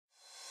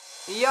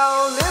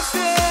Yo,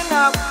 listen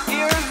up,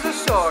 here's the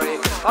story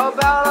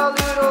about a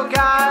little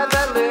guy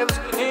that lives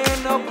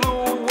in a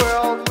blue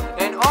world.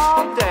 And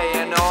all day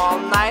and all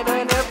night,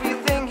 and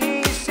everything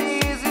he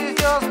sees is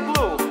just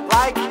blue.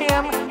 Like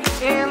him,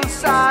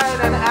 inside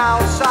and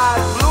outside.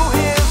 Blue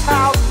his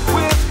house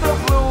with a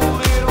blue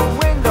little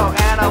window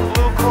and a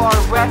blue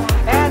Corvette.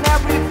 And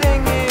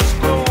everything is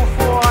blue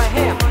for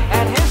him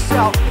and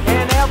himself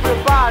and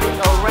everybody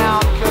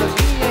around. Cause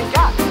he ain't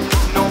got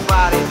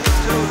nobody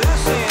to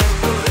listen.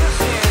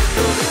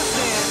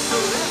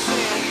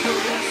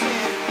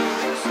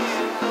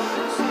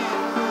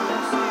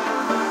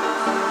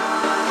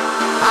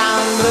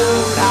 I'm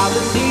blue, I've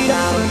been deed,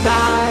 I've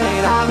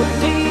died, I've been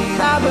deed,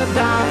 I've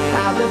died,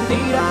 I've been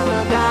deed,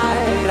 I've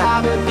died,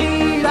 I've been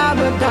deed,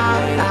 I've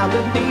died, I've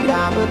been deed,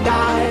 I've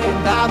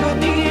died, I've been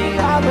deed,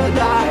 I've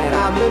died,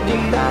 I've been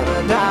deed,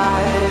 I've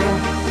died.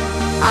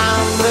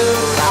 I'm blue,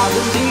 I've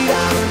been deed,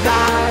 I've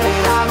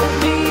died, I've been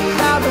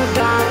deed, I've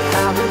died,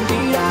 I've been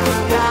deed,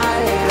 I've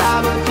died,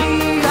 I've been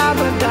deed,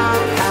 I've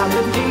died, I've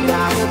been deed,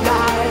 I've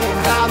died,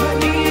 I've been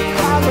deed,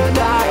 I've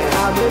died,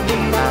 I've been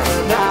deed,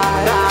 I've died.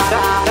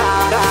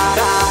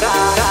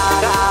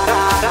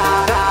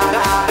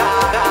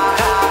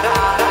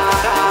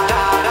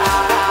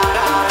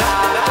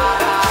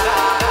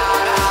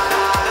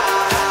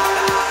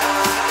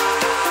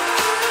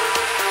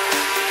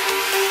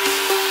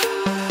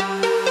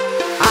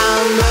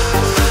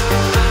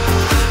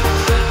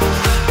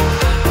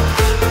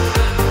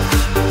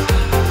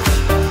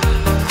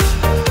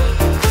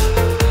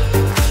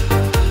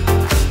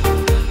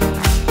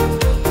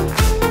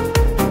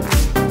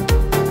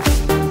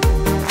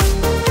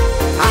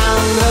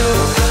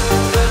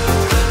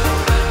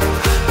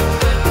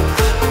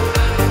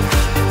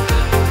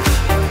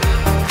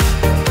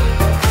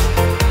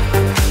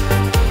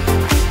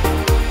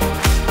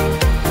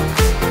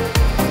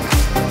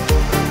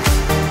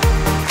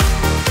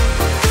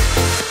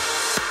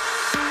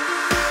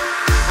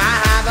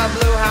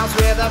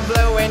 With a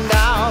blue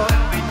window.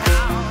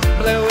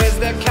 Blue is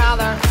the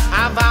color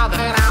of all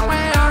that I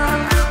wear.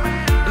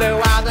 Blue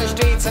are the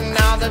streets and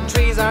all the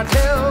trees are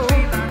too.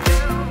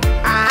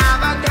 I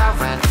have a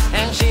girlfriend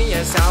and she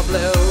is so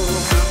blue.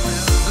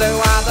 Blue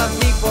are the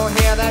people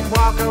here that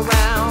walk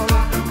around.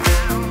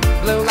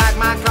 Blue like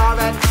my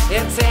Corvette,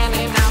 it's in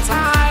and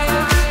outside.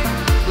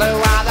 Blue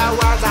are the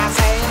words I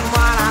say and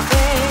what I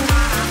think.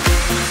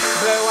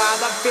 Blue are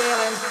the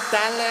feelings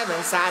that live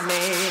inside me.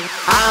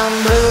 I'm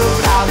blue,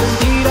 I've been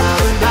deed,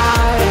 I've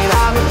died,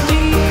 I've been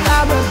deed,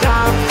 I've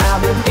died,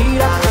 I've been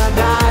deed, I've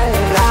died,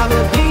 I've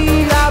been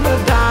deed,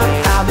 I've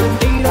died, I've been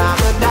deed,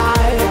 I've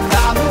died,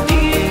 I've been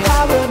deed,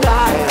 I've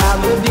died, I've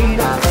been deed,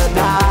 I've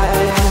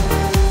died.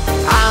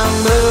 I'm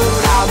blue,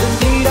 I've been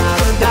deed,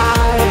 I've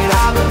died,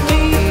 I've been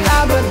deed,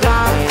 I've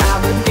died,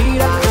 I've been deed,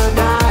 I've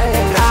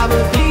died, I've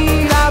been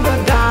deed,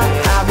 I've died,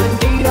 I've been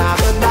deed, I've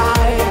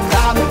died,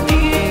 I've been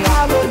deed,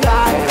 I've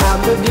died, I've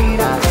been deed,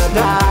 I've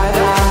died.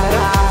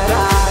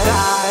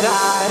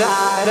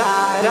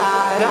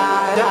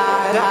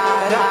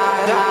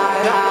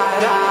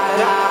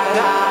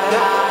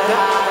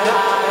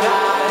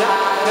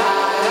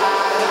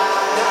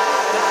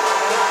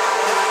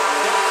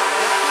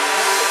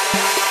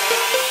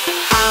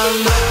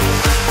 I'm